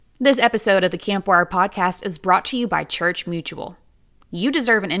This episode of the Campwire podcast is brought to you by Church Mutual. You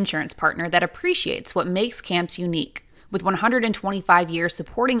deserve an insurance partner that appreciates what makes camps unique. With 125 years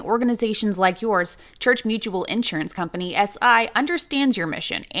supporting organizations like yours, Church Mutual Insurance Company, SI, understands your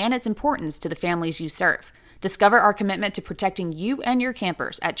mission and its importance to the families you serve. Discover our commitment to protecting you and your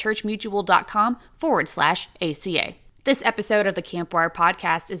campers at churchmutual.com/ACA. This episode of the Campwire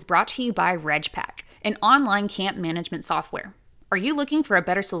podcast is brought to you by RegPack, an online camp management software. Are you looking for a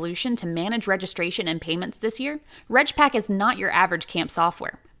better solution to manage registration and payments this year? RegPack is not your average camp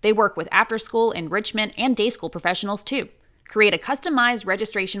software. They work with after-school, enrichment, and day school professionals too. Create a customized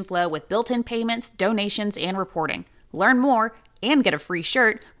registration flow with built-in payments, donations, and reporting. Learn more and get a free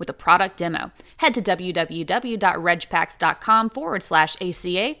shirt with a product demo. Head to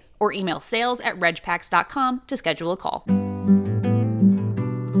www.regpacks.com/ACA or email sales@regpacks.com to schedule a call.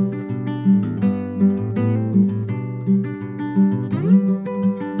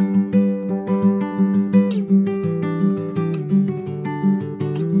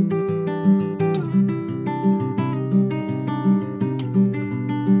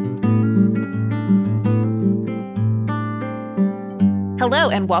 Hello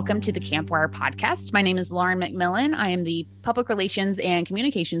and welcome to the Campwire podcast. My name is Lauren McMillan. I am the Public Relations and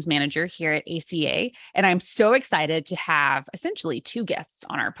Communications Manager here at ACA, and I'm so excited to have essentially two guests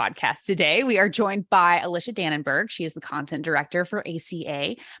on our podcast today. We are joined by Alicia Dannenberg. She is the Content Director for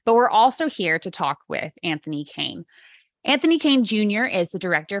ACA, but we're also here to talk with Anthony Kane. Anthony Kane Jr. is the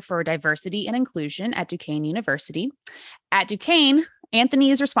Director for Diversity and Inclusion at Duquesne University. At Duquesne,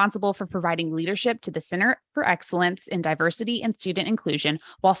 Anthony is responsible for providing leadership to the Center for Excellence in Diversity and Student Inclusion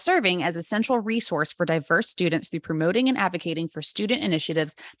while serving as a central resource for diverse students through promoting and advocating for student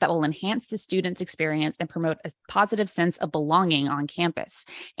initiatives that will enhance the student's experience and promote a positive sense of belonging on campus.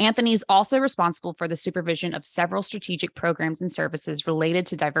 Anthony is also responsible for the supervision of several strategic programs and services related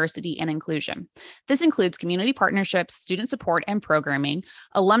to diversity and inclusion. This includes community partnerships, student support and programming,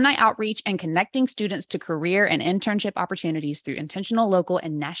 alumni outreach, and connecting students to career and internship opportunities through intentional local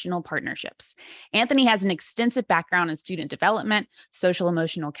and national partnerships. Anthony has an extensive background in student development, social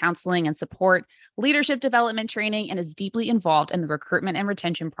emotional counseling and support, leadership development training, and is deeply involved in the recruitment and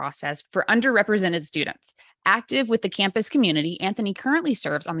retention process for underrepresented students. Active with the campus community, Anthony currently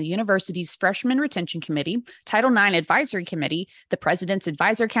serves on the university's Freshman Retention Committee, Title IX Advisory Committee, the President's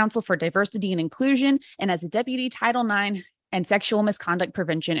Advisor Council for Diversity and Inclusion, and as a Deputy Title IX and Sexual Misconduct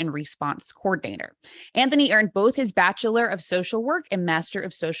Prevention and Response Coordinator. Anthony earned both his Bachelor of Social Work and Master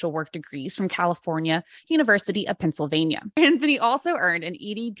of Social Work degrees from California University of Pennsylvania. Anthony also earned an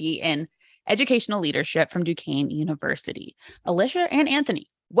EDD in Educational Leadership from Duquesne University. Alicia and Anthony,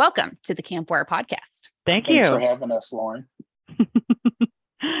 welcome to the Campwire podcast. Thanks for having us, Lauren.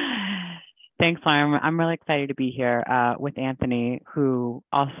 Thanks, Lauren. I'm really excited to be here with Anthony, who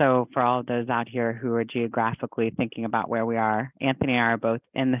also, for all of those out here who are geographically thinking about where we are, Anthony and I are both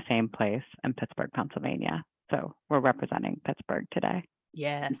in the same place in Pittsburgh, Pennsylvania. So we're representing Pittsburgh today.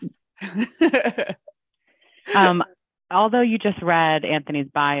 Yes. Although you just read Anthony's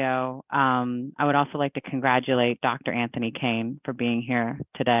bio, I would also like to congratulate Dr. Anthony Kane for being here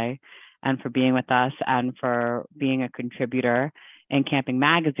today and for being with us and for being a contributor in Camping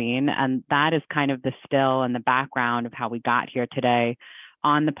Magazine. And that is kind of the still and the background of how we got here today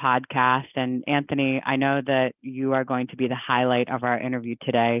on the podcast. And Anthony, I know that you are going to be the highlight of our interview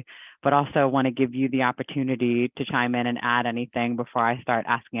today, but also want to give you the opportunity to chime in and add anything before I start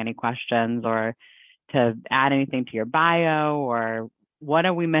asking any questions, or to add anything to your bio, or what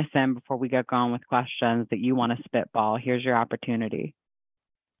are we missing before we get going with questions that you want to spitball? Here's your opportunity.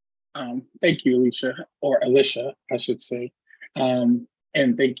 Thank you, Alicia, I should say. And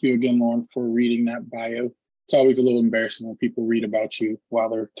thank you again, Lauren, for reading that bio. It's always a little embarrassing when people read about you while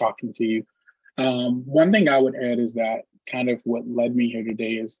they're talking to you. One thing I would add is that kind of what led me here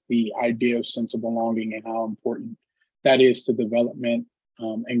today is the idea of sense of belonging and how important that is to development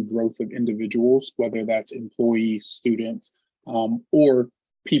and growth of individuals, whether that's employees, students, or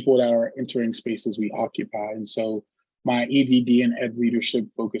people that are entering spaces we occupy. And so my EVD and Ed leadership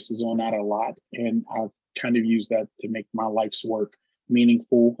focuses on that a lot. And I've kind of use that to make my life's work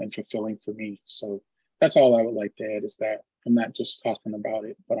meaningful and fulfilling for me. So that's all I would like to add, is that I'm not just talking about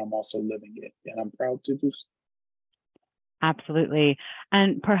it, but I'm also living it, and I'm proud to do so. Absolutely.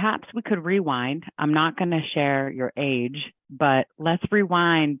 And perhaps we could rewind. I'm not going to share your age, but let's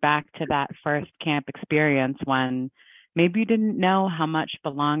rewind back to that first camp experience when maybe you didn't know how much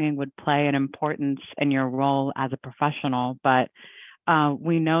belonging would play an importance in your role as a professional, but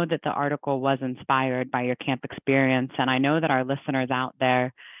we know that the article was inspired by your camp experience. And I know that our listeners out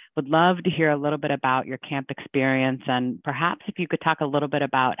there would love to hear a little bit about your camp experience, and perhaps if you could talk a little bit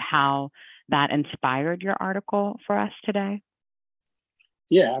about how that inspired your article for us today.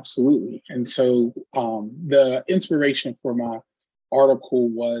 Yeah, absolutely. And so the inspiration for my article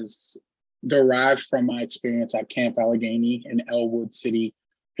was derived from my experience at Camp Allegheny in Elwood City,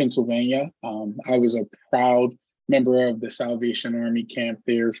 Pennsylvania. I was a proud member of the Salvation Army camp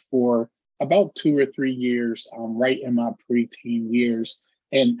there for about 2 or 3 years, right in my preteen years.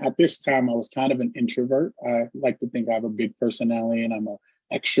 And at this time, I was kind of an introvert. I like to think I have a big personality and I'm an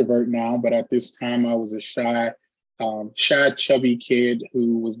extrovert now, but at this time, I was a shy, chubby kid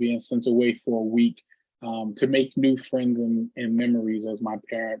who was being sent away for a week to make new friends and memories, as my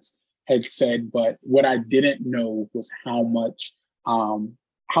parents had said. But what I didn't know was how much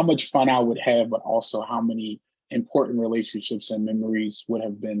fun I would have, but also how many important relationships and memories would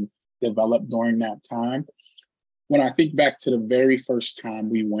have been developed during that time. When I think back to the very first time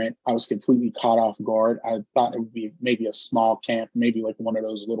we went, I was completely caught off guard. I thought it would be maybe a small camp, maybe like one of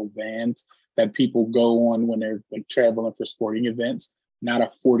those little vans that people go on when they're like traveling for sporting events, not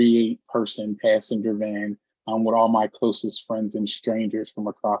a 48-person passenger van with all my closest friends and strangers from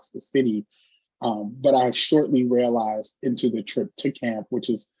across the city. But I shortly realized into the trip to camp, which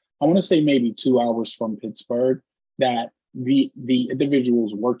is, I want to say maybe 2 hours from Pittsburgh, that the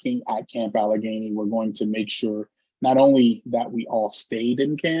individuals working at Camp Allegheny were going to make sure not only that we all stayed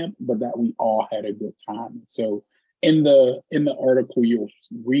in camp, but that we all had a good time. So in the article, you'll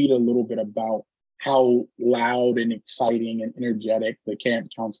read a little bit about how loud and exciting and energetic the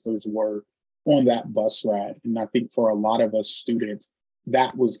camp counselors were on that bus ride. And I think for a lot of us students,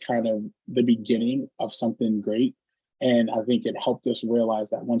 that was kind of the beginning of something great. And I think it helped us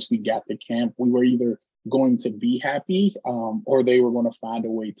realize that once we got to camp, we were either going to be happy or they were going to find a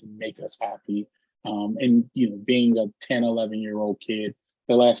way to make us happy. And, being a 10, 11-year-old kid,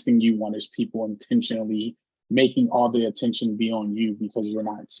 the last thing you want is people intentionally making all the attention be on you because you're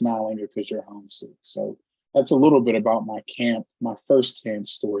not smiling or because you're homesick. So that's a little bit about my first camp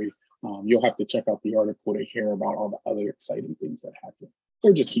story. You'll have to check out the article to hear about all the other exciting things that happened.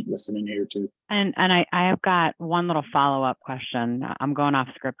 Or just keep listening here too. And I have got one little follow-up question. I'm going off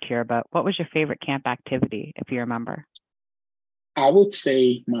script here, but what was your favorite camp activity, if you remember? I would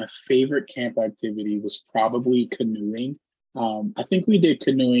say my favorite camp activity was probably canoeing. I think we did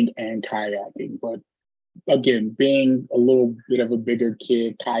canoeing and kayaking, but again, being a little bit of a bigger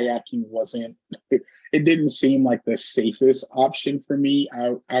kid, kayaking it didn't seem like the safest option for me.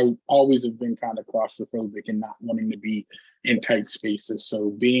 I always have been kind of claustrophobic and not wanting to be in tight spaces. So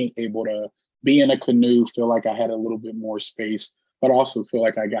being able to be in a canoe, feel like I had a little bit more space, but also feel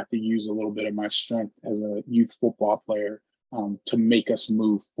like I got to use a little bit of my strength as a youth football player to make us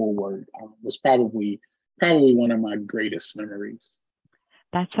move forward was probably one of my greatest memories.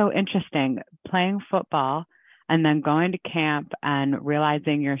 That's so interesting. Playing football and then going to camp and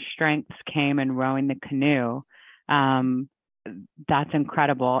realizing your strengths came in rowing the canoe. That's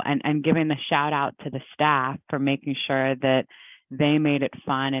incredible. And giving the shout out to the staff for making sure that they made it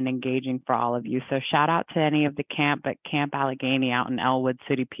fun and engaging for all of you. So shout out to any of the camp at Camp Allegheny out in Elwood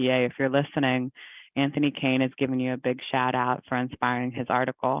City, PA. If you're listening, Anthony Kane is giving you a big shout out for inspiring his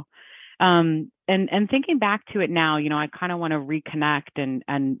article. And thinking back to it now, I kind of want to reconnect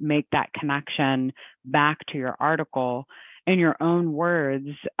and make that connection back to your article. In your own words,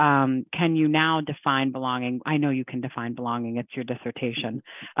 can you now define belonging? I know you can define belonging, it's your dissertation.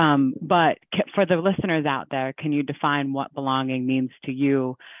 But for the listeners out there, can you define what belonging means to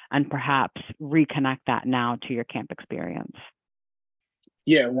you and perhaps reconnect that now to your camp experience?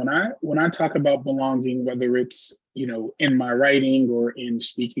 Yeah, when I talk about belonging, whether it's, in my writing or in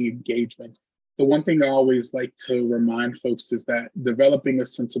speaking engagement, the one thing I always like to remind folks is that developing a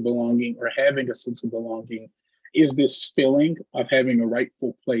sense of belonging or having a sense of belonging is this feeling of having a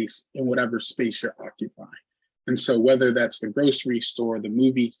rightful place in whatever space you're occupying. And so whether that's the grocery store, the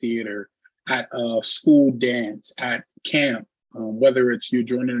movie theater, at a school dance, at camp, whether it's you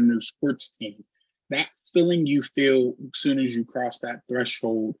joining a new sports team, that feeling you feel as soon as you cross that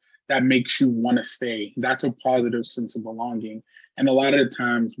threshold that makes you want to stay, that's a positive sense of belonging. And a lot of the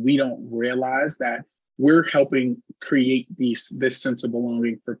times we don't realize that we're helping create this sense of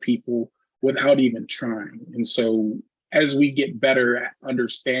belonging for people without even trying. And so as we get better at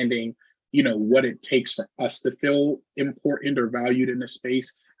understanding, what it takes for us to feel important or valued in a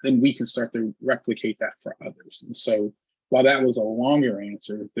space, then we can start to replicate that for others. And so while that was a longer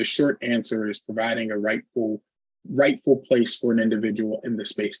answer, the short answer is providing a rightful place for an individual in the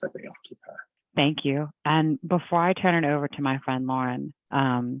space that they occupy. Thank you. And before I turn it over to my friend Lauren,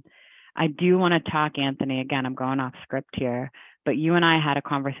 I do want to talk, Anthony, again, I'm going off script here, but you and I had a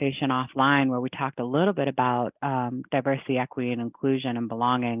conversation offline where we talked a little bit about diversity, equity, and inclusion and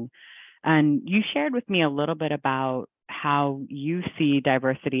belonging. And you shared with me a little bit about how you see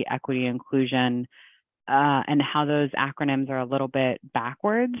diversity, equity, inclusion, and how those acronyms are a little bit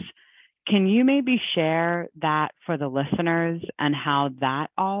backwards. Can you maybe share that for the listeners and how that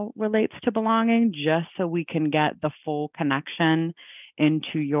all relates to belonging, just so we can get the full connection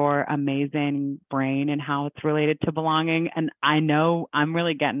into your amazing brain and how it's related to belonging? And I know I'm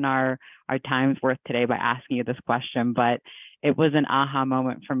really getting our time's worth today by asking you this question, but it was an aha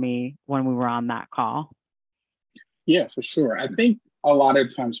moment for me when we were on that call. Yeah, for sure. I think a lot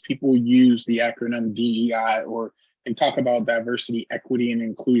of times people use the acronym DEI or they talk about diversity, equity, and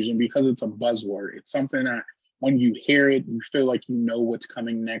inclusion because it's a buzzword. It's something that when you hear it, you feel like you know what's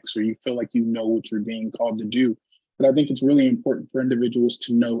coming next, or you feel like you know what you're being called to do. But I think it's really important for individuals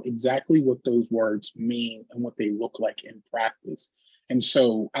to know exactly what those words mean and what they look like in practice. And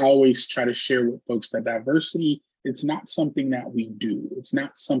so I always try to share with folks that diversity, it's not something that we do. It's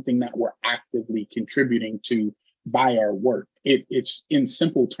not something that we're actively contributing to by our work. It's in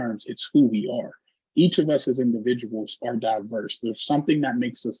simple terms, it's who we are. Each of us as individuals are diverse. There's something that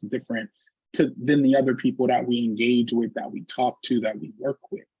makes us different than the other people that we engage with, that we talk to, that we work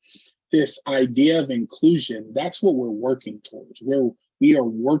with. This idea of inclusion, that's what we're working towards, where we are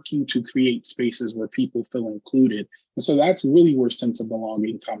working to create spaces where people feel included. And so that's really where sense of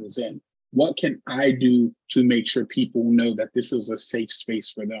belonging comes in. What can I do to make sure people know that this is a safe space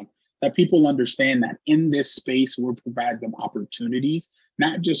for them? That people understand that in this space, we'll provide them opportunities,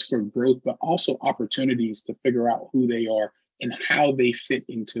 not just for growth, but also opportunities to figure out who they are and how they fit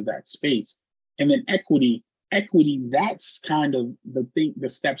into that space. And then equity, that's kind of the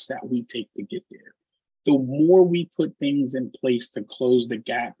steps that we take to get there. The more we put things in place to close the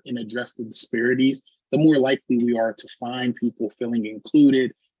gap and address the disparities, the more likely we are to find people feeling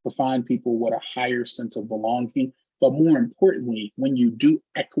included, to find people with a higher sense of belonging. But more importantly, when you do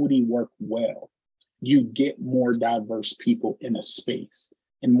equity work well, you get more diverse people in a space,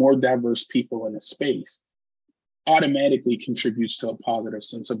 and more diverse people in a space automatically contributes to a positive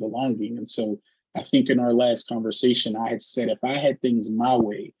sense of belonging. And so I think in our last conversation, I had said, if I had things my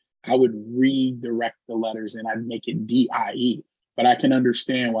way, I would redirect the letters and I'd make it DIE. But I can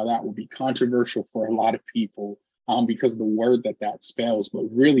understand why that would be controversial for a lot of people because of the word that spells. But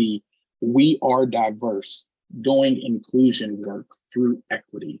really, we are diverse doing inclusion work through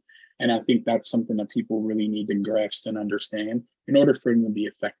equity. And I think that's something that people really need to grasp and understand in order for them to be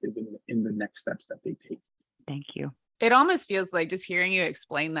effective in the next steps that they take. Thank you. It almost feels like, just hearing you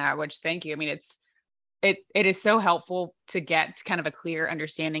explain that, which thank you. I mean, it is so helpful to get kind of a clear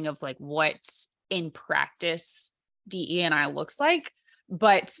understanding of like what in practice DE&I looks like.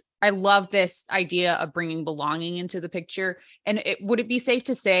 But I love this idea of bringing belonging into the picture. And would it be safe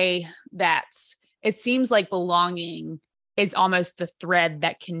to say that it seems like belonging is almost the thread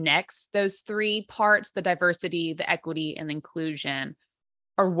that connects those three parts, the diversity, the equity, and inclusion,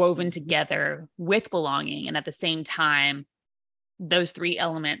 are woven together with belonging. And at the same time, those three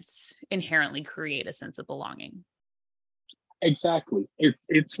elements inherently create a sense of belonging. Exactly.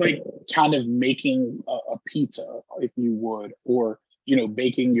 It's like kind of making a pizza, if you would, or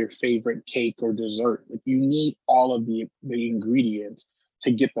baking your favorite cake or dessert. Like, you need all of the ingredients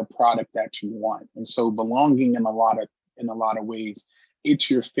to get the product that you want. And so belonging in a lot of ways, it's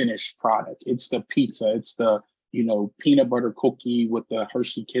your finished product. It's the pizza. It's the peanut butter cookie with the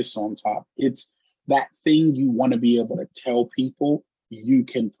Hershey Kiss on top. It's that thing you want to be able to tell people you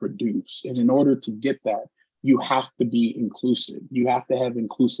can produce. And in order to get that, you have to be inclusive. You have to have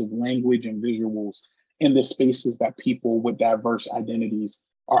inclusive language and visuals in the spaces that people with diverse identities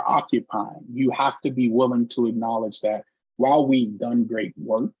are occupying. You have to be willing to acknowledge that while we've done great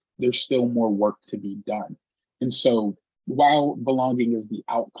work, there's still more work to be done. And so while belonging is the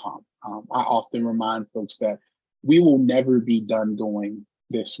outcome, I often remind folks that we will never be done doing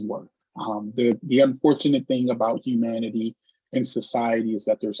this work. The unfortunate thing about humanity and society is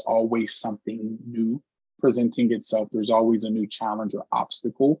that there's always something new presenting itself. There's always a new challenge or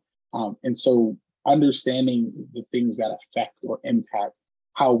obstacle. And so understanding the things that affect or impact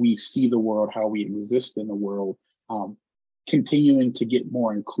how we see the world, how we exist in the world, continuing to get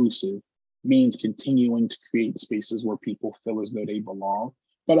more inclusive means continuing to create spaces where people feel as though they belong,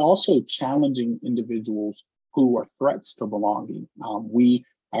 but also challenging individuals who are threats to belonging.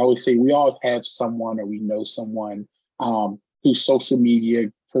 I always say we all have someone, or we know someone whose social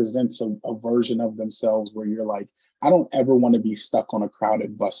media presents a version of themselves where you're like, I don't ever want to be stuck on a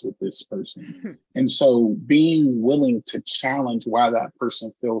crowded bus with this person. And so being willing to challenge why that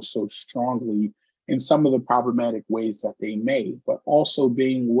person feels so strongly in some of the problematic ways that they may, but also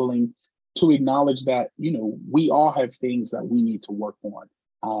being willing to acknowledge that, we all have things that we need to work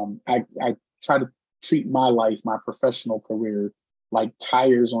on. I try to treat my life, my professional career, like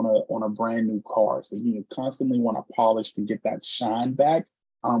tires on a brand new car. So you constantly want to polish to get that shine back.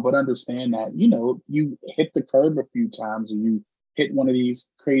 But understand that, you hit the curb a few times, or you hit one of these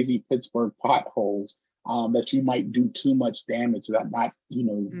crazy Pittsburgh potholes, that you might do too much damage that not,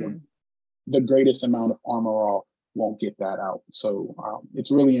 the greatest amount of armor all won't get that out. So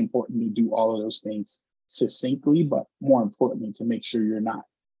it's really important to do all of those things succinctly, but more importantly, to make sure you're not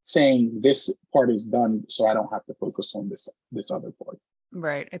saying this part is done, so I don't have to focus on this other part.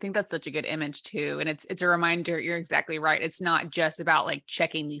 Right. I think that's such a good image too. And it's a reminder, you're exactly right. It's not just about like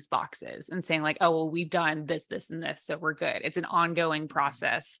checking these boxes and saying like, oh, well, we've done this, this, and this, so we're good. It's an ongoing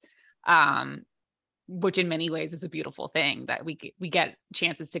process, which in many ways is a beautiful thing, that we get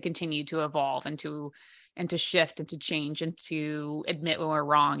chances to continue to evolve and to shift and to change and to admit when we're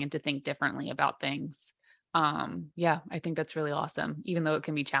wrong and to think differently about things. Yeah, I think that's really awesome, even though it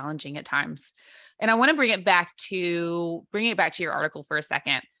can be challenging at times. And I want to bring it back to your article for a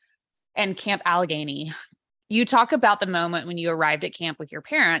second, and Camp Allegheny. You talk about the moment when you arrived at camp with your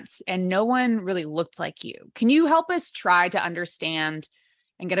parents and no one really looked like you. Can you help us try to understand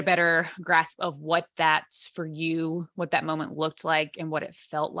and get a better grasp of what that's for you, what that moment looked like and what it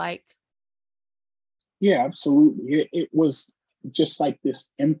felt like? Yeah, absolutely. It was just like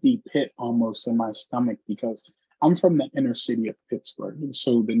this empty pit almost in my stomach, because I'm from the inner city of Pittsburgh. And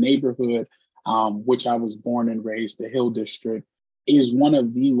so the neighborhood, which I was born and raised, the Hill District, is one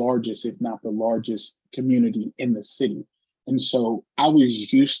of the largest, if not the largest community in the city. And so I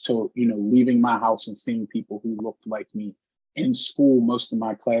was used to, leaving my house and seeing people who looked like me. In school, most of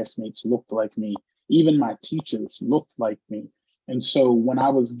my classmates looked like me. Even my teachers looked like me. And so when I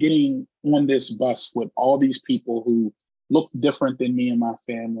was getting on this bus with all these people who looked different than me and my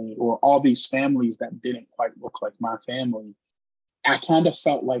family, or all these families that didn't quite look like my family, I kind of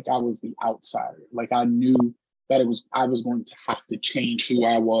felt like I was the outsider. Like I knew that I was going to have to change who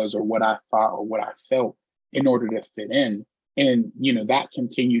I was or what I thought or what I felt in order to fit in. And, that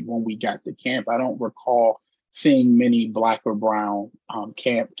continued when we got to camp. I don't recall seeing many Black or brown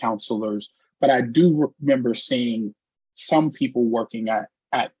camp counselors, but I do remember seeing some people working at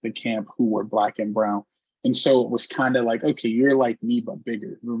the camp who were Black and brown. And so it was kind of like, okay, you're like me, but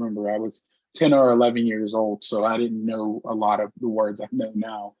bigger. Remember, I was 10 or 11 years old, so I didn't know a lot of the words I know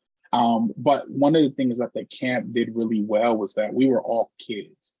now. But one of the things that the camp did really well was that we were all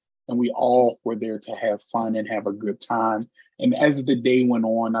kids, and we all were there to have fun and have a good time. And as the day went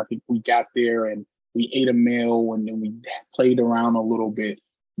on, I think we got there and we ate a meal, and then we played around a little bit.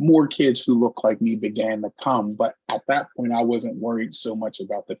 More kids who looked like me began to come. But at that point, I wasn't worried so much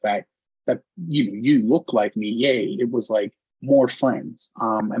about the fact that, you look like me. Yay. It was like more friends.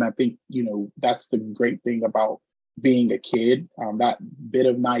 And I think, that's the great thing about being a kid, that bit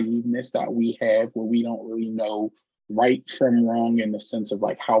of naiveness that we have, where we don't really know right from wrong in the sense of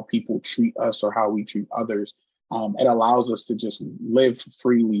like how people treat us or how we treat others. It allows us to just live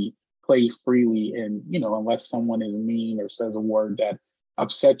freely, play freely. And, unless someone is mean or says a word that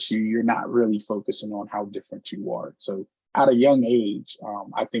upsets you, you're not really focusing on how different you are. So at a young age,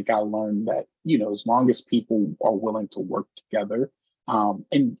 I think I learned that, as long as people are willing to work together,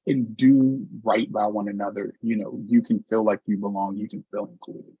 and do right by one another, you can feel like you belong, you can feel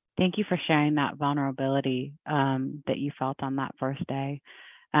included. Thank you for sharing that vulnerability that you felt on that first day.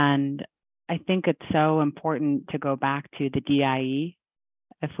 And I think it's so important to go back to the DIE.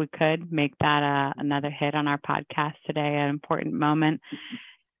 If we could make that another hit on our podcast today, an important moment.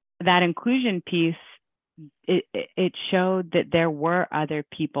 That inclusion piece, it showed that there were other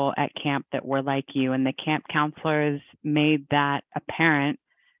people at camp that were like you, and the camp counselors made that apparent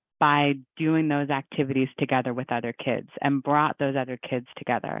by doing those activities together with other kids and brought those other kids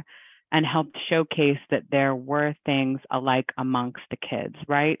together and helped showcase that there were things alike amongst the kids,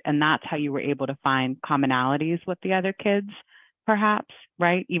 right? And that's how you were able to find commonalities with the other kids, perhaps,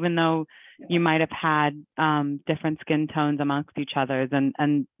 right? Even though you might have had different skin tones amongst each other,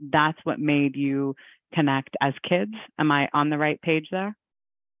 and that's what made you connect as kids. Am I on the right page there?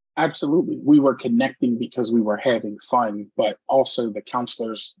 Absolutely. We were connecting because we were having fun, but also the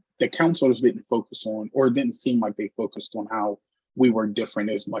counselors didn't focus on, or didn't seem like they focused on how we were different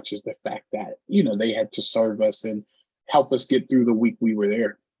as much as the fact that, they had to serve us and help us get through the week we were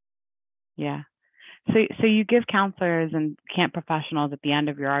there. Yeah. So you give counselors and camp professionals at the end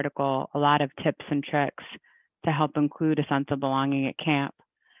of your article a lot of tips and tricks to help include a sense of belonging at camp.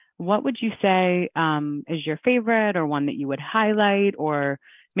 What would you say is your favorite, or one that you would highlight, or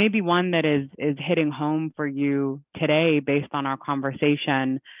maybe one that is hitting home for you today based on our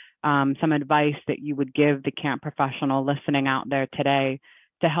conversation, some advice that you would give the camp professional listening out there today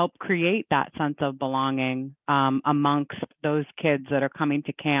to help create that sense of belonging amongst those kids that are coming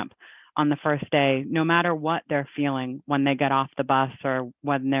to camp on the first day, no matter what they're feeling when they get off the bus or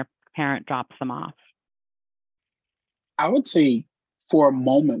when their parent drops them off? I would say for a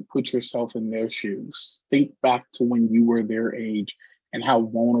moment, put yourself in their shoes. Think back to when you were their age and how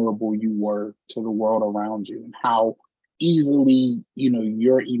vulnerable you were to the world around you and how easily,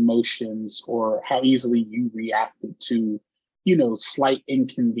 your emotions or how easily you reacted to, slight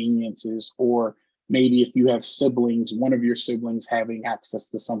inconveniences, or maybe if you have siblings, one of your siblings having access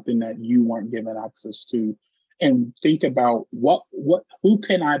to something that you weren't given access to. And think about who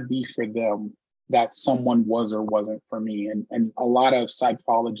can I be for them that someone was or wasn't for me. And a lot of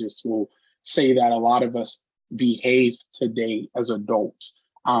psychologists will say that a lot of us behave today as adults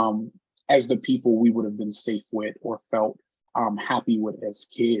as the people we would have been safe with or felt happy with as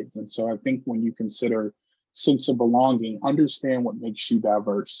kids. And so I think when you consider sense of belonging, understand what makes you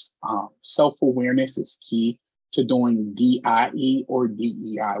diverse. Self-awareness is key to doing DIE or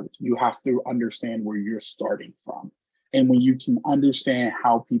DEI. You have to understand where you're starting from. And when you can understand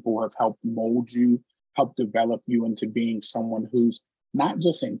how people have helped mold you, help develop you into being someone who's not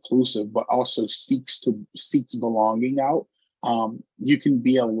just inclusive, but also seeks belonging out, you can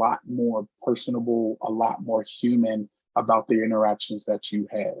be a lot more personable, a lot more human about the interactions that you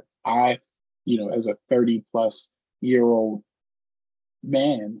have. I, as a 30-plus-year-old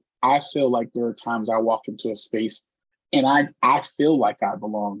man, I feel like there are times I walk into a space and I feel like I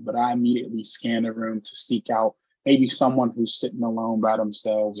belong, but I immediately scan the room to seek out maybe someone who's sitting alone by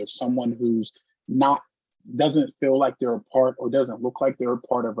themselves or someone who's doesn't feel like they're a part or doesn't look like they're a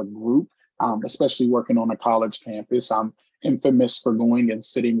part of a group, especially working on a college campus. I'm infamous for going and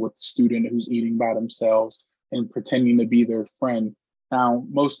sitting with a student who's eating by themselves and pretending to be their friend. Now,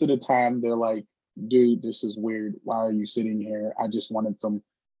 most of the time they're like, dude, this is weird. Why are you sitting here? I just wanted some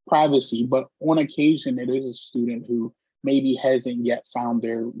privacy. But on occasion, it is a student who maybe hasn't yet found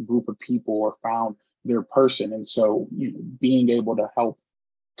their group of people or found their person. And so, being able to help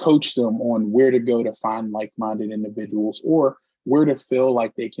coach them on where to go to find like-minded individuals or where to feel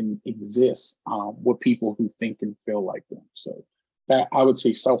like they can exist with people who think and feel like them. So that I would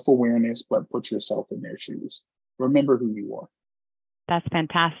say self-awareness, but put yourself in their shoes. Remember who you are. That's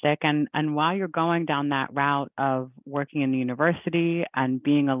fantastic. And while you're going down that route of working in the university and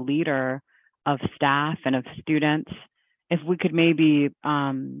being a leader of staff and of students, if we could maybe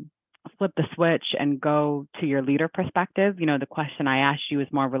flip the switch and go to your leader perspective. The question I asked you is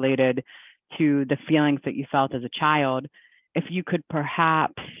more related to the feelings that you felt as a child. If you could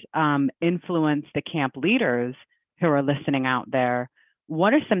perhaps influence the camp leaders who are listening out there,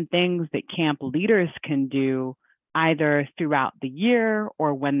 what are some things that camp leaders can do either throughout the year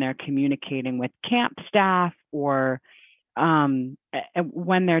or when they're communicating with camp staff or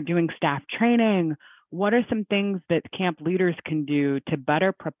when they're doing staff training? What are some things that camp leaders can do to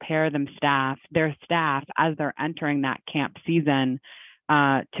better prepare their staff as they're entering that camp season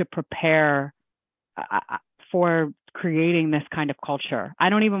to prepare for creating this kind of culture? I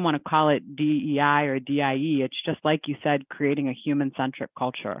don't even want to call it DEI or DIE. It's just like you said, creating a human-centric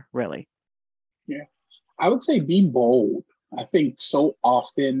culture, really. Yeah, I would say be bold. I think so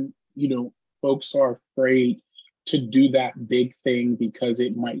often, folks are afraid to do that big thing because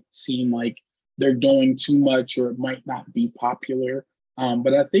it might seem like they're doing too much or it might not be popular.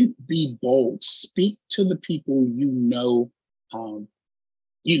 But I think be bold. Speak to the people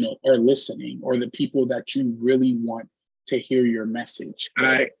are listening, or the people that you really want to hear your message.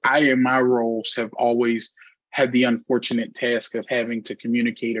 I in my roles have always had the unfortunate task of having to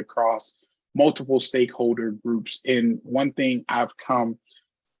communicate across multiple stakeholder groups. And one thing I've come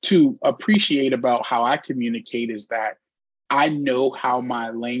to appreciate about how I communicate is that I know how my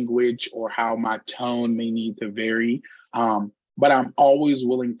language or how my tone may need to vary, but I'm always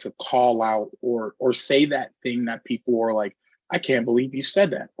willing to call out or say that thing that people are like, I can't believe you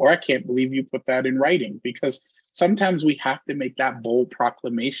said that, or I can't believe you put that in writing, because sometimes we have to make that bold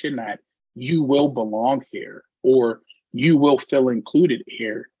proclamation that you will belong here or you will feel included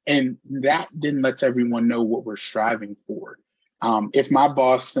here. And that then lets everyone know what we're striving for. If my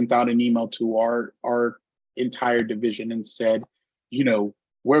boss sent out an email to our entire division and said,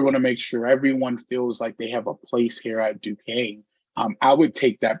 we're going to make sure everyone feels like they have a place here at Duquesne, I would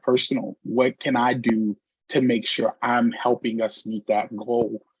take that personal. What can I do to make sure I'm helping us meet that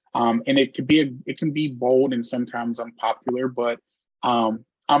goal? And it can be bold and sometimes unpopular, but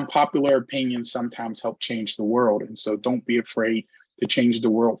unpopular opinions sometimes help change the world. And so don't be afraid to change the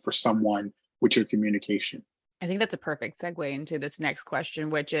world for someone with your communication. I think that's a perfect segue into this next question,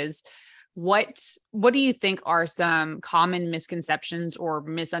 which is what do you think are some common misconceptions or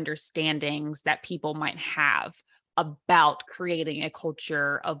misunderstandings that people might have about creating a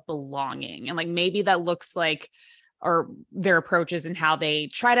culture of belonging? And like maybe that looks like or their approaches and how they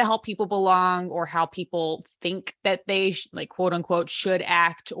try to help people belong, or how people think that they like quote unquote should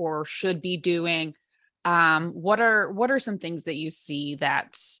act or should be doing. What are some things that you see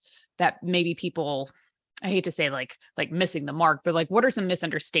that maybe people, I hate to say like missing the mark, but like what are some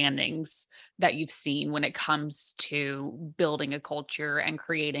misunderstandings that you've seen when it comes to building a culture and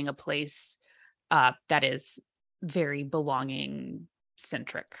creating a place that is very belonging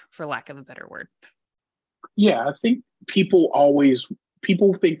centric, for lack of a better word? Yeah, I think people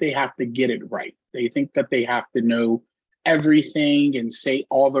think they have to get it right. They think that they have to know everything and say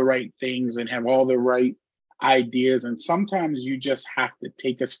all the right things and have all the right ideas. And sometimes you just have to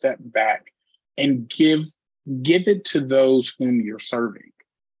take a step back and give it to those whom you're serving.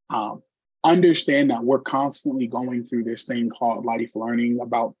 Understand that we're constantly going through this thing called life, learning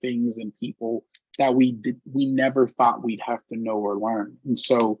about things and people that we never thought we'd have to know or learn. And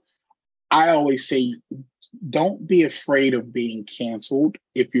so I always say, don't be afraid of being canceled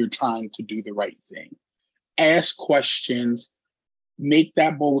if you're trying to do the right thing. Ask questions, make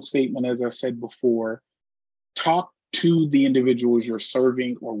that bold statement, as I said before, talk to the individuals you're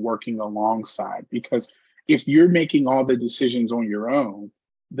serving or working alongside. Because if you're making all the decisions on your own,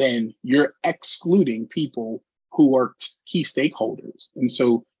 then you're excluding people who are key stakeholders. And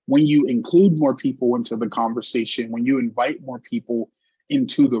so when you include more people into the conversation, when you invite more people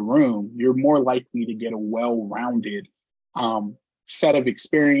into the room, you're more likely to get a well-rounded set of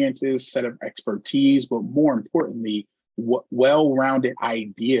experiences, set of expertise, but more importantly, well-rounded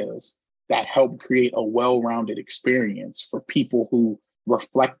ideas that help create a well-rounded experience for people who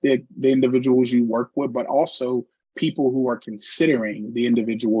reflect the individuals you work with, but also people who are considering the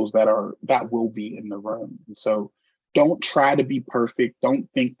individuals that will be in the room. And so don't try to be perfect. Don't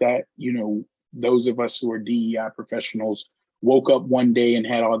think that, those of us who are DEI professionals woke up one day and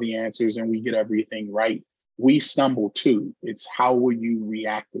had all the answers and we get everything right. We stumble too. It's how will you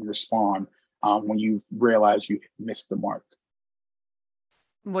react and respond when you realize you missed the mark.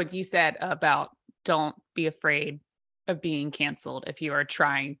 What you said about don't be afraid of being canceled if you are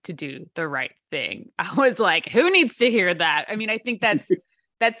trying to do the right thing. I was like, who needs to hear that? I mean, I think that's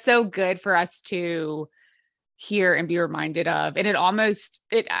so good for us to hear and be reminded of. And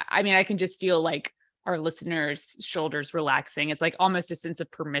I can just feel like our listeners' shoulders relaxing. It's like almost a sense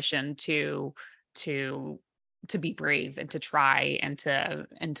of permission to be brave and to try and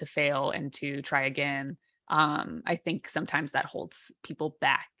to fail and to try again. I think sometimes that holds people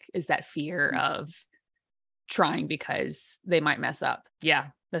back, is that fear of trying because they might mess up. Yeah,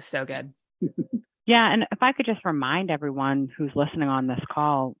 that's so good. Yeah. And if I could just remind everyone who's listening on this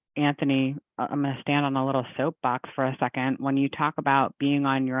call, Anthony, I'm going to stand on a little soapbox for a second. When you talk about being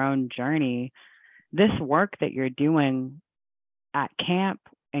on your own journey, this work that you're doing at camp,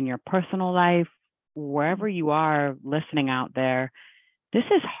 in your personal life, wherever you are listening out there, this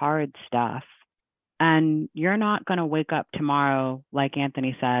is hard stuff. And you're not going to wake up tomorrow, like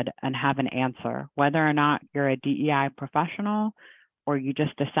Anthony said, and have an answer, whether or not you're a DEI professional or you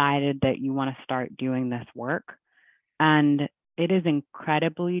just decided that you want to start doing this work. And it is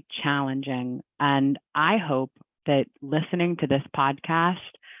incredibly challenging. And I hope that listening to this podcast,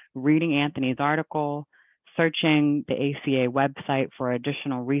 reading Anthony's article, searching the ACA website for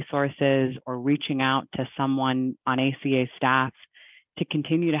additional resources, or reaching out to someone on ACA staff to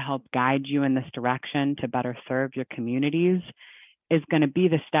continue to help guide you in this direction to better serve your communities is going to be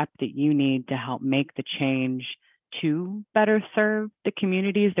the step that you need to help make the change to better serve the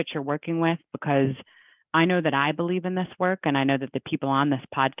communities that you're working with. Because I know that I believe in this work, and I know that the people on this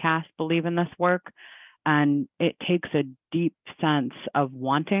podcast believe in this work. And it takes a deep sense of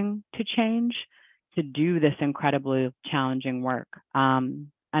wanting to change to do this incredibly challenging work. And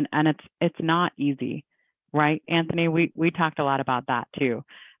it's not easy, right, Anthony? We talked a lot about that too.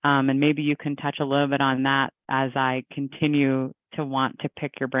 And maybe you can touch a little bit on that as I continue to want to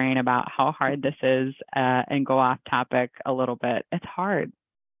pick your brain about how hard this is and go off topic a little bit. It's hard.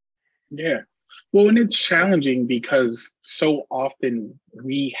 Yeah. Well, and it's challenging because so often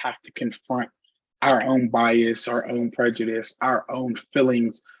we have to confront our own bias, our own prejudice, our own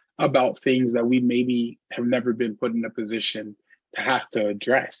feelings about things that we maybe have never been put in a position to have to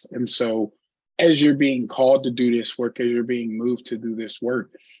address. And so as you're being called to do this work, as you're being moved to do this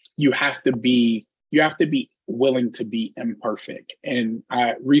work, you have to be willing to be imperfect. And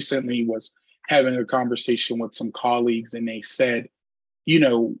I recently was having a conversation with some colleagues, and they said, you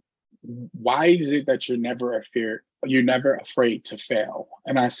know, why is it that you're never afraid to fail?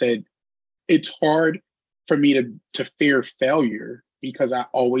 And I said, it's hard for me to fear failure because I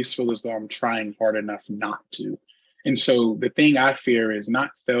always feel as though I'm trying hard enough not to. And so the thing I fear is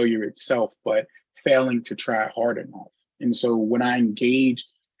not failure itself, but failing to try hard enough. And so when I engage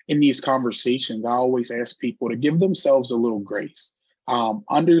in these conversations, I always ask people to give themselves a little grace.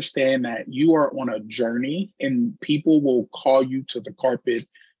 Understand that you are on a journey and people will call you to the carpet.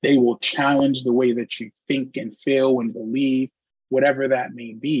 They will challenge the way that you think and feel and believe, whatever that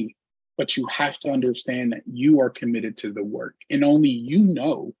may be. But you have to understand that you are committed to the work and only you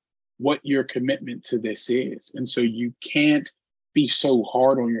know what your commitment to this is. And so you can't be so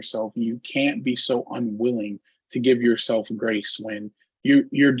hard on yourself and you can't be so unwilling to give yourself grace when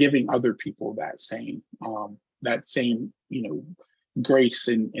you're giving other people that same grace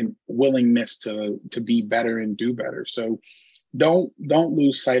and willingness to be better and do better. So don't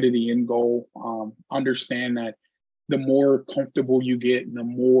lose sight of the end goal. Understand that the more comfortable you get and the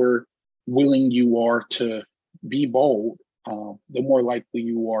more willing you are to be bold, the more likely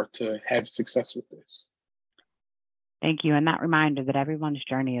you are to have success with this. Thank you. And that reminder that everyone's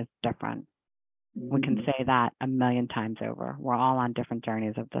journey is different. Mm-hmm. We can say that a million times over. We're all on different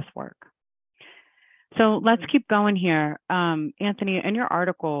journeys of this work. So let's keep going here. Anthony, in your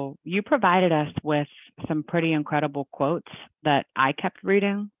article, you provided us with some pretty incredible quotes that I kept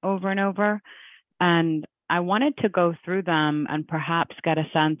reading over and over. And I wanted to go through them and perhaps get a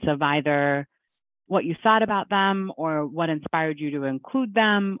sense of either what you thought about them or what inspired you to include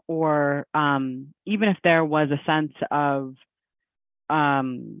them, or even if there was a sense of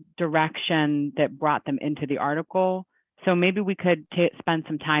direction that brought them into the article. So maybe we could spend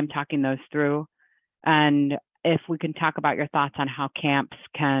some time talking those through. And if we can talk about your thoughts on how camps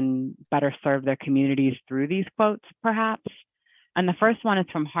can better serve their communities through these quotes, perhaps. And the first one is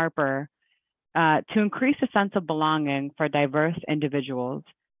from Harper. To increase a sense of belonging for diverse individuals,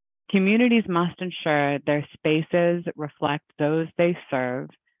 communities must ensure their spaces reflect those they serve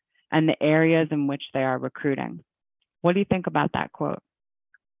and the areas in which they are recruiting. What do you think about that quote?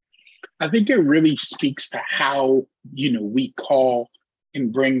 I think it really speaks to how, we call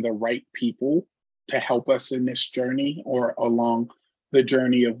and bring the right people to help us in this journey or along the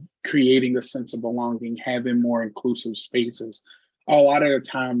journey of creating a sense of belonging, having more inclusive spaces. A lot of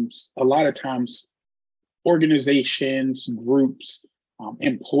times, organizations, groups,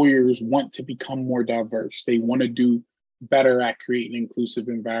 employers want to become more diverse. They want to do better at creating inclusive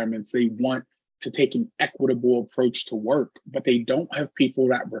environments. They want to take an equitable approach to work, but they don't have people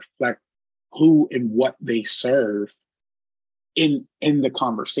that reflect who and what they serve in the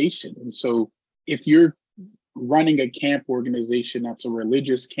conversation. And so if you're running a camp organization that's a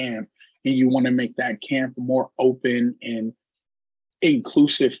religious camp and you want to make that camp more open and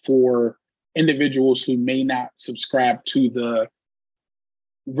inclusive for individuals who may not subscribe to the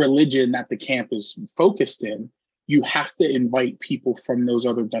religion that the camp is focused in, you have to invite people from those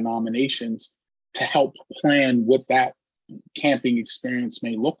other denominations to help plan what that camping experience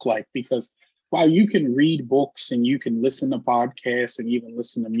may look like. Because while you can read books and you can listen to podcasts and even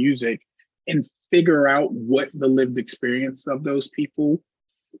listen to music and figure out what the lived experience of those people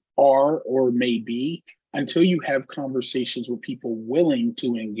are or may be, until you have conversations with people willing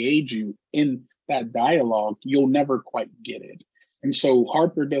to engage you in that dialogue, you'll never quite get it. And so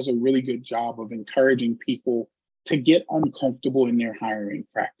Harper does a really good job of encouraging people to get uncomfortable in their hiring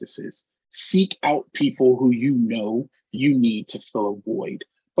practices. Seek out people who you know you need to fill a void,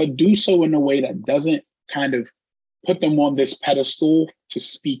 but do so in a way that doesn't kind of put them on this pedestal to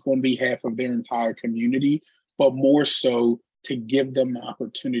speak on behalf of their entire community, but more so to give them the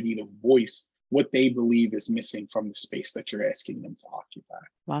opportunity to voice what they believe is missing from the space that you're asking them to occupy.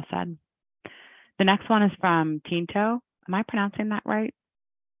 Well said. The next one is from Tinto. Am I pronouncing that right?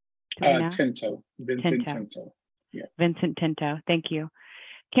 Tinto. Vincent Tinto. Yeah. Vincent Tinto. Thank you.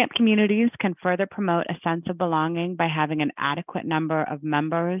 Camp communities can further promote a sense of belonging by having an adequate number of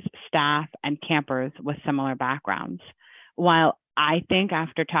members, staff, and campers with similar backgrounds. While I think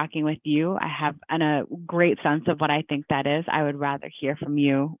after talking with you, I have a great sense of what I think that is, I would rather hear from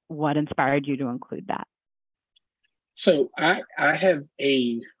you what inspired you to include that. So I have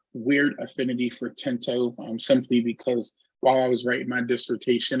a weird affinity for Tinto simply because while I was writing my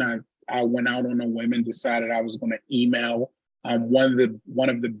dissertation, I went out on a whim and decided I was going to email one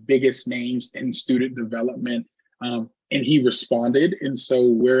of the biggest names in student development, and he responded. And so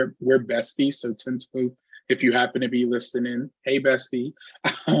we're besties. So Tinto, if you happen to be listening, hey bestie.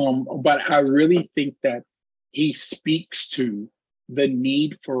 But I really think that he speaks to the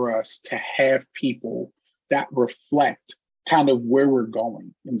need for us to have people that reflect kind of where we're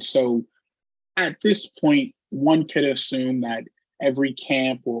going. And so at this point, one could assume that every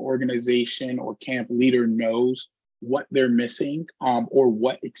camp or organization or camp leader knows what they're missing, or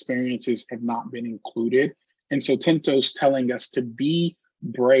what experiences have not been included. And so Tinto's telling us to be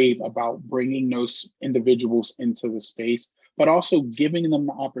brave about bringing those individuals into the space, but also giving them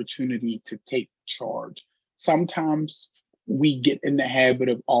the opportunity to take charge. Sometimes we get in the habit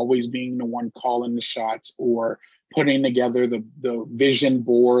of always being the one calling the shots or putting together the vision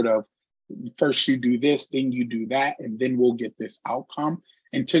board of first you do this, then you do that, and then we'll get this outcome.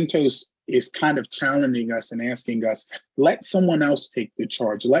 And Tinto's is kind of challenging us and asking us, let someone else take the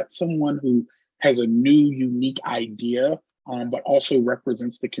charge. Let someone who has a new, unique idea, but also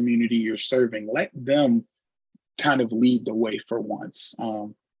represents the community you're serving. Let them kind of lead the way for once.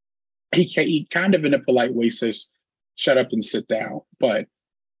 He kind of in a polite way says, shut up and sit down, but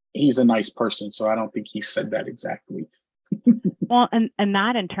he's a nice person, so I don't think he said that exactly. Well, and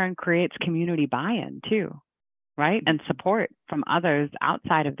that in turn creates community buy-in too, right? And support from others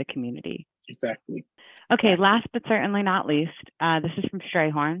outside of the community. Exactly. Okay, last but certainly not least, this is from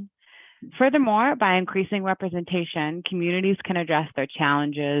Strayhorn. Furthermore, by increasing representation, communities can address their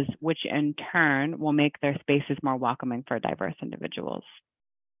challenges, which in turn will make their spaces more welcoming for diverse individuals.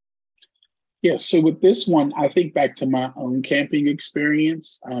 Yeah, so with this one, I think back to my own camping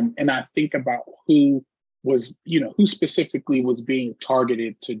experience, and I think about who specifically was being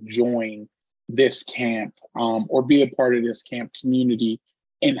targeted to join this camp, or be a part of this camp community,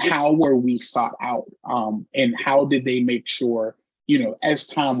 and how were we sought out, and how did they make sure, as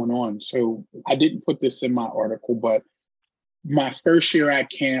time went on. So I didn't put this in my article, but my first year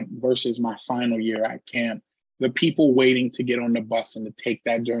at camp versus my final year at camp, the people waiting to get on the bus and to take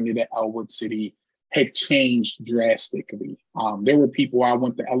that journey to Elwood City had changed drastically. There were people I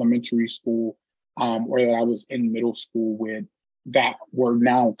went to elementary school, or that I was in middle school with, that were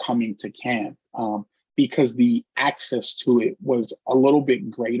now coming to camp, because the access to it was a little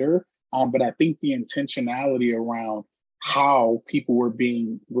bit greater. But I think the intentionality around how people were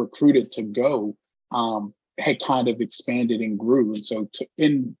being recruited to go had kind of expanded and grew. And so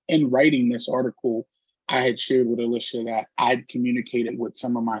in writing this article, I had shared with Alicia that I'd communicated with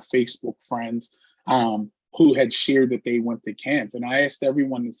some of my Facebook friends, who had shared that they went to camp. And I asked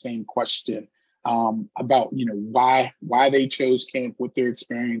everyone the same question, about why they chose camp, what their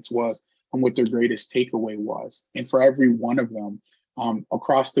experience was, and what their greatest takeaway was. And for every one of them,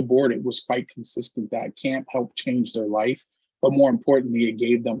 across the board, it was quite consistent that camp helped change their life, but more importantly, it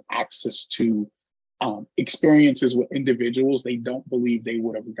gave them access to experiences with individuals they don't believe they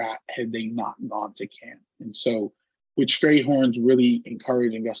would have got had they not gone to camp. And so what Strayhorn's really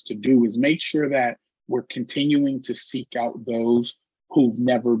encouraging us to do is make sure that we're continuing to seek out those who've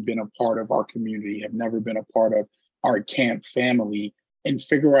never been a part of our community, have never been a part of our camp family, and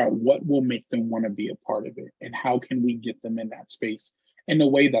figure out what will make them want to be a part of it and how can we get them in that space in a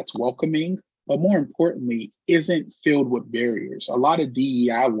way that's welcoming, but more importantly, isn't filled with barriers. A lot of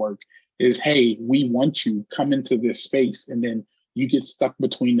DEI work is, hey, we want you, come into this space, and then you get stuck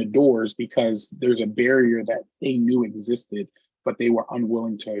between the doors because there's a barrier that they knew existed, but they were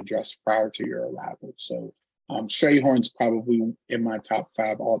unwilling to address prior to your arrival. So Strayhorn's probably in my top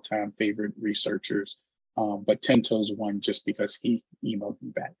 5 all-time favorite researchers, but Tinto's one just because he emailed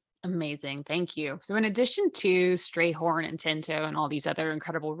me back. Amazing. Thank you. So in addition to Strayhorn and Tinto and all these other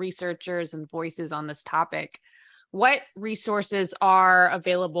incredible researchers and voices on this topic, what resources are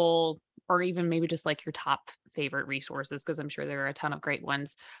available, or even maybe just like your top favorite resources, because I'm sure there are a ton of great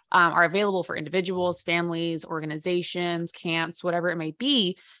ones, are available for individuals, families, organizations, camps, whatever it may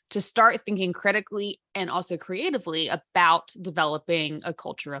be, to start thinking critically and also creatively about developing a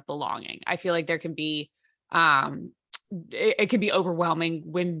culture of belonging? I feel like there can be, it can be overwhelming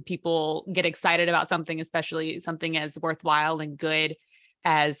when people get excited about something, especially something as worthwhile and good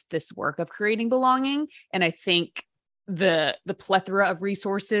as this work of creating belonging. And I think the plethora of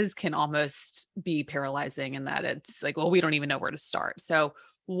resources can almost be paralyzing in that it's like, well, we don't even know where to start. So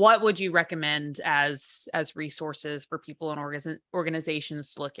what would you recommend as resources for people and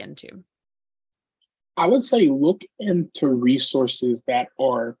organizations to look into? I would say look into resources that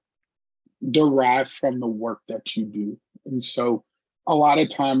are derived from the work that you do. And so a lot of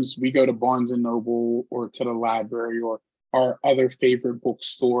times we go to Barnes and Noble or to the library or our other favorite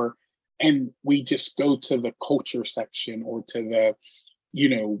bookstore, and we just go to the culture section or to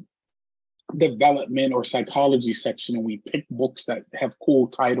the, development or psychology section, and we pick books that have cool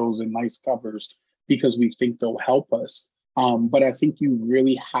titles and nice covers because we think they'll help us. But I think you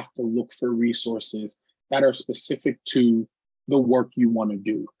really have to look for resources that are specific to the work you want to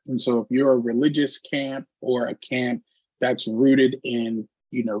do. And so if you're a religious camp or a camp that's rooted in,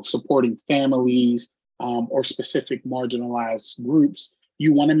 supporting families or specific marginalized groups,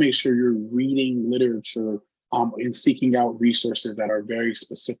 you want to make sure you're reading literature and seeking out resources that are very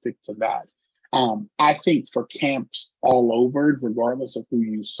specific to that. I think for camps all over, regardless of who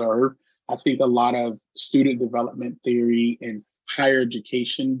you serve, I think a lot of student development theory and higher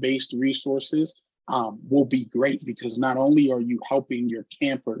education based resources will be great, because not only are you helping your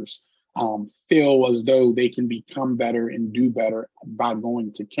campers feel as though they can become better and do better by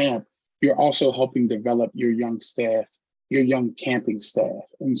going to camp, you're also helping develop your young staff, your young camping staff.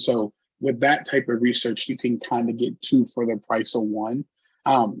 And so with that type of research, you can kind of get two for the price of one.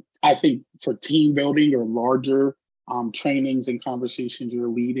 I think for team building or larger trainings and conversations you're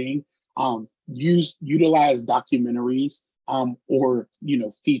leading, utilize documentaries or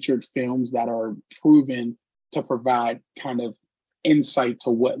featured films that are proven to provide kind of insight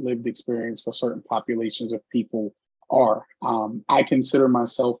to what lived experience for certain populations of people are. I consider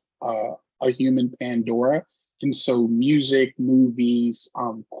myself a human Pandora. And so music, movies,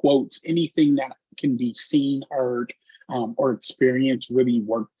 quotes, anything that can be seen, heard, or experienced really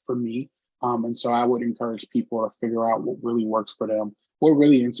work for me. And so I would encourage people to figure out what really works for them, what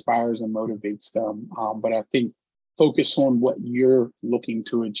really inspires and motivates them. But I think focus on what you're looking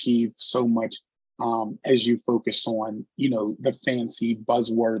to achieve so much as you focus on, the fancy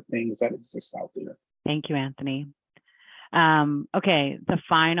buzzword things that exist out there. Thank you, Anthony. Okay, the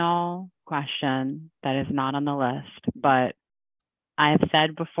final question that is not on the list, but I've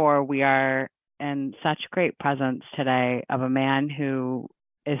said before, we are in such great presence today of a man who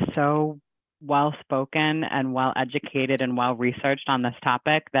is so well-spoken and well-educated and well-researched on this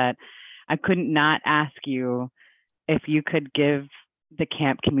topic that I couldn't not ask you if you could give the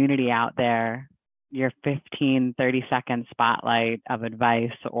camp community out there your 15, 30-second spotlight of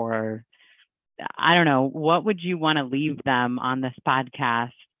advice, or I don't know, what would you want to leave them on this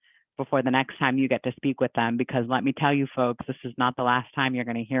podcast before the next time you get to speak with them? Because let me tell you, folks, this is not the last time you're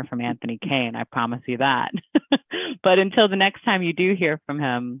going to hear from Anthony Kane. I promise you that. But until the next time you do hear from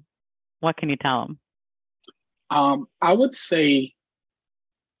him, what can you tell him? I would say,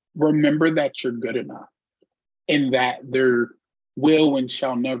 remember that you're good enough, and that there will and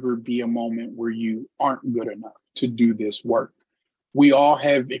shall never be a moment where you aren't good enough to do this work. We all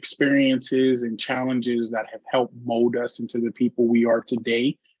have experiences and challenges that have helped mold us into the people we are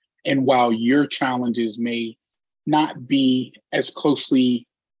today. And while your challenges may not be as closely,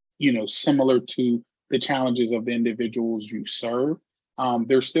 similar to the challenges of the individuals you serve,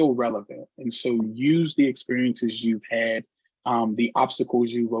 they're still relevant. And so use the experiences you've had, the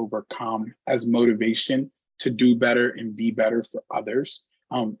obstacles you've overcome as motivation to do better and be better for others.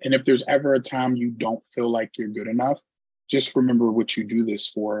 And if there's ever a time you don't feel like you're good enough, just remember what you do this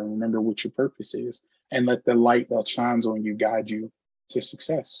for, and remember what your purpose is, and let the light that shines on you guide you to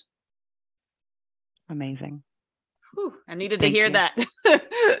success. Amazing. Whew, I needed to hear that.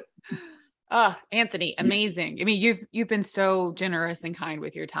 Anthony, amazing. I mean, you've been so generous and kind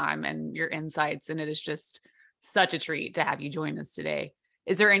with your time and your insights, and it is just such a treat to have you join us today.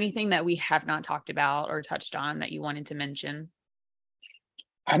 Is there anything that we have not talked about or touched on that you wanted to mention?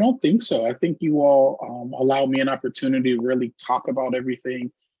 I don't think so. I think you all allowed me an opportunity to really talk about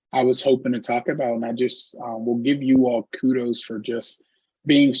everything I was hoping to talk about. And I just will give you all kudos for just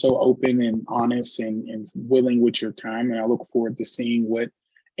being so open and honest and willing with your time. And I look forward to seeing what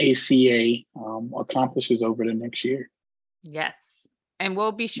ACA accomplishes over the next year. Yes. And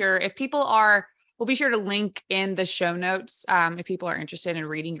we'll be sure to link in the show notes if people are interested in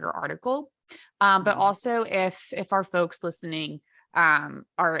reading your article. But also if our folks listening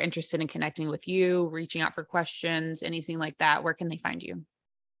are interested in connecting with you, reaching out for questions, anything like that, where can they find you?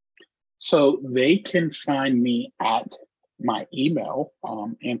 So they can find me at my email,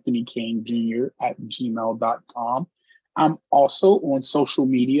 anthonykane.jr@gmail.com. I'm also on social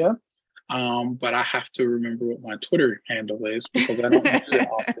media, but I have to remember what my Twitter handle is because I don't use it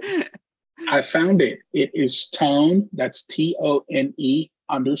often. I found it. It is Tone, that's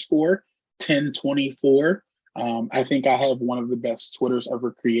TONE_1024. I think I have one of the best Twitters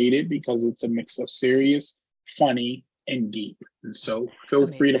ever created because it's a mix of serious, funny, and deep. And so feel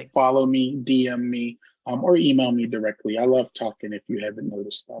free to follow me, DM me, or email me directly. I love talking if you haven't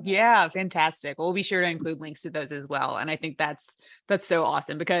noticed that. Yeah, fantastic. We'll be sure to include links to those as well. And I think that's so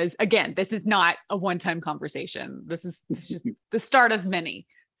awesome because again, this is not a one-time conversation. This is just the start of many.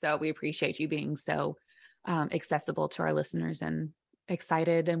 So we appreciate you being so accessible to our listeners and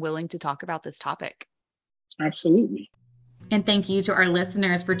excited and willing to talk about this topic. Absolutely. And thank you to our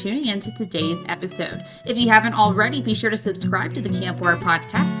listeners for tuning in to today's episode. If you haven't already, be sure to subscribe to the Campwire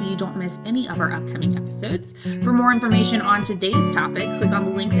podcast so you don't miss any of our upcoming episodes. For more information on today's topic, click on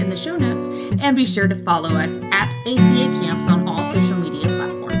the links in the show notes and be sure to follow us at ACA Camps on all social